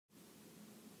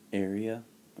Area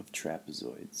of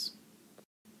trapezoids.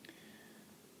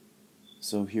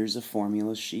 So here's a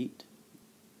formula sheet,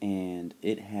 and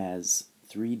it has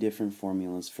 3 different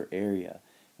formulas for area,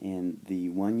 and the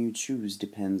one you choose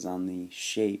depends on the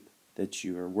shape that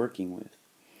you are working with.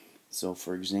 So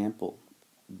for example,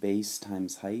 base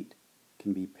times height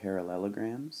can be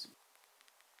parallelograms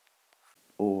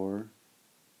or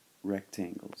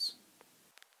rectangles.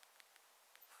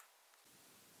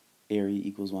 Area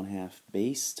equals 1/2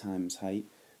 base times height.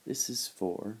 This is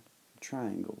for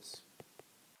triangles.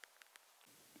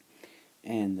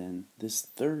 And then this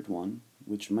third one,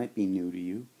 which might be new to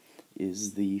you,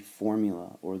 is the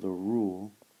formula or the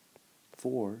rule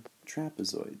for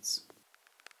trapezoids.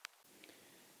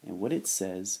 And what it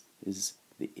says is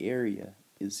the area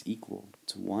is equal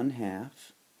to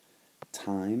 1/2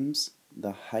 times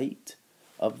the height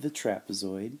of the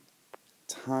trapezoid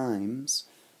times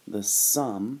the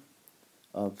sum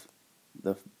of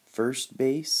the first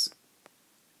base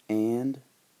and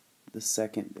the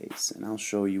second base. And I'll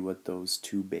show you what those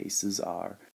 2 bases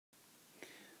are.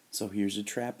 So here's a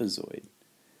trapezoid.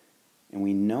 And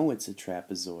we know it's a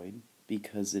trapezoid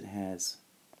because it has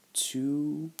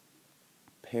 2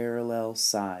 parallel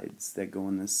sides that go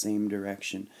in the same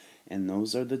direction. And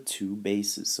those are the 2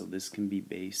 bases. So this can be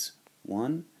base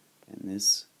 1 and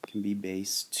this can be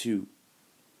base 2.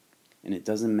 And it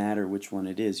doesn't matter which one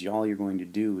it is. All you're going to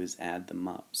do is add them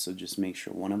up. So just make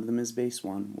sure one of them is base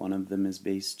 1, one of them is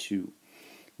base 2.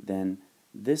 Then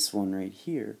this one right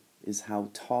here is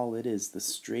how tall it is, the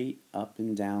straight up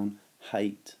and down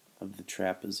height of the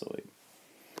trapezoid.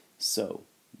 So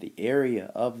the area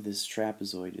of this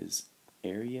trapezoid is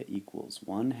area equals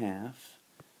 1/2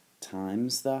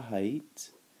 times the height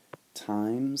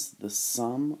times the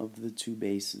sum of the 2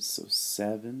 bases. So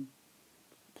 7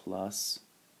 plus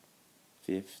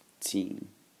 15.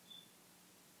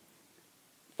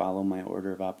 Follow my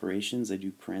order of operations. I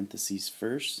do parentheses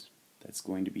first. That's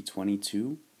going to be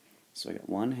 22. So I got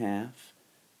 1/2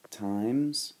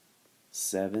 times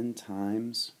 7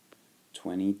 times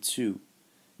 22.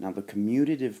 Now the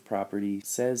commutative property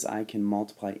says I can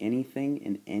multiply anything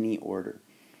in any order.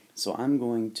 So I'm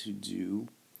going to do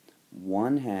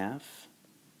 1/2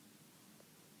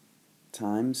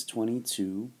 times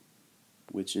 22,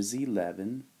 which is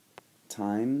 11,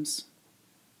 times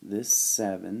this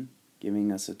 7,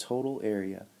 giving us a total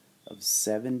area of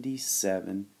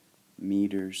 77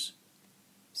 meters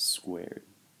squared.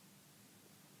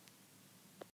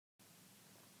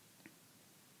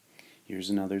 Here's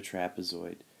another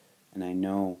trapezoid, and I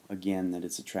know again that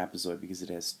it's a trapezoid because it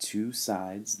has 2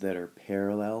 sides that are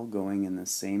parallel going in the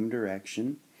same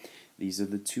direction. These are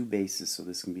the 2 bases, so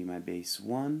this can be my base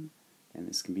 1 and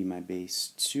this can be my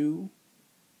base 2.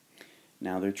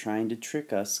 Now they're trying to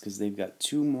trick us because they've got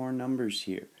 2 more numbers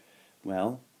here.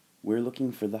 Well, we're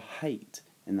looking for the height,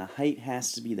 and the height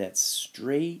has to be that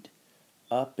straight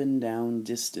up and down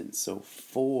distance. So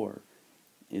 4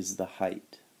 is the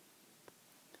height.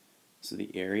 So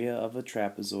the area of a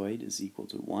trapezoid is equal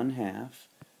to 1/2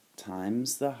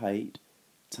 times the height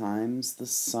times the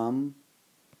sum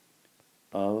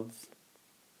of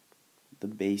the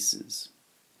bases.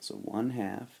 So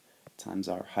 1/2 times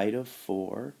our height of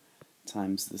 4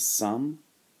 times the sum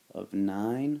of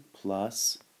 9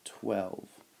 plus 12.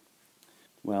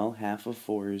 Well, half of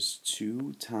 4 is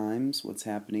 2 times what's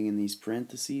happening in these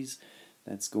parentheses.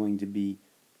 That's going to be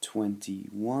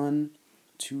 21.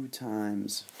 2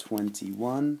 times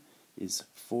 21 is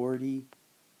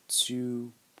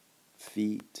 42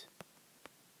 feet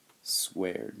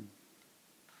squared.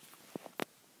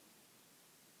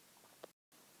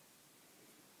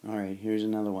 Alright, here's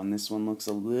another one. This one looks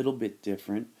a little bit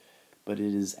different, but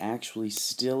it is actually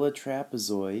still a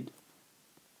trapezoid,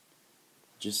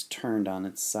 just turned on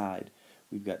its side.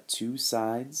 We've got 2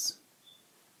 sides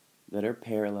that are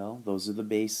parallel. Those are the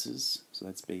bases. So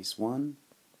that's base 1,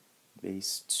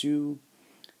 base 2,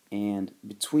 and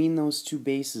between those 2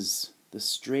 bases, the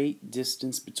straight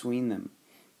distance between them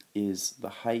is the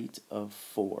height of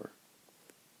 4.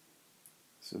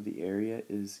 So the area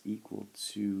is equal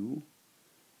to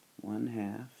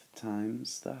 1/2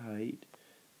 times the height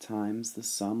times the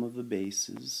sum of the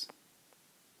bases.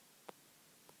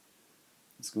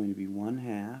 It's going to be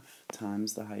 1/2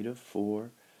 times the height of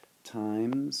 4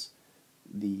 times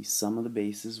the sum of the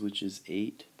bases, which is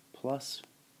 8 plus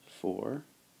 4.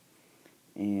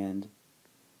 And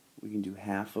we can do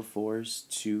half of 4 is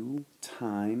 2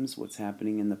 times what's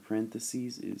happening in the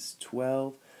parentheses is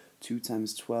 12. 2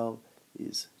 times 12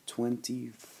 is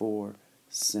 24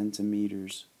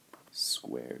 centimeters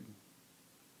squared.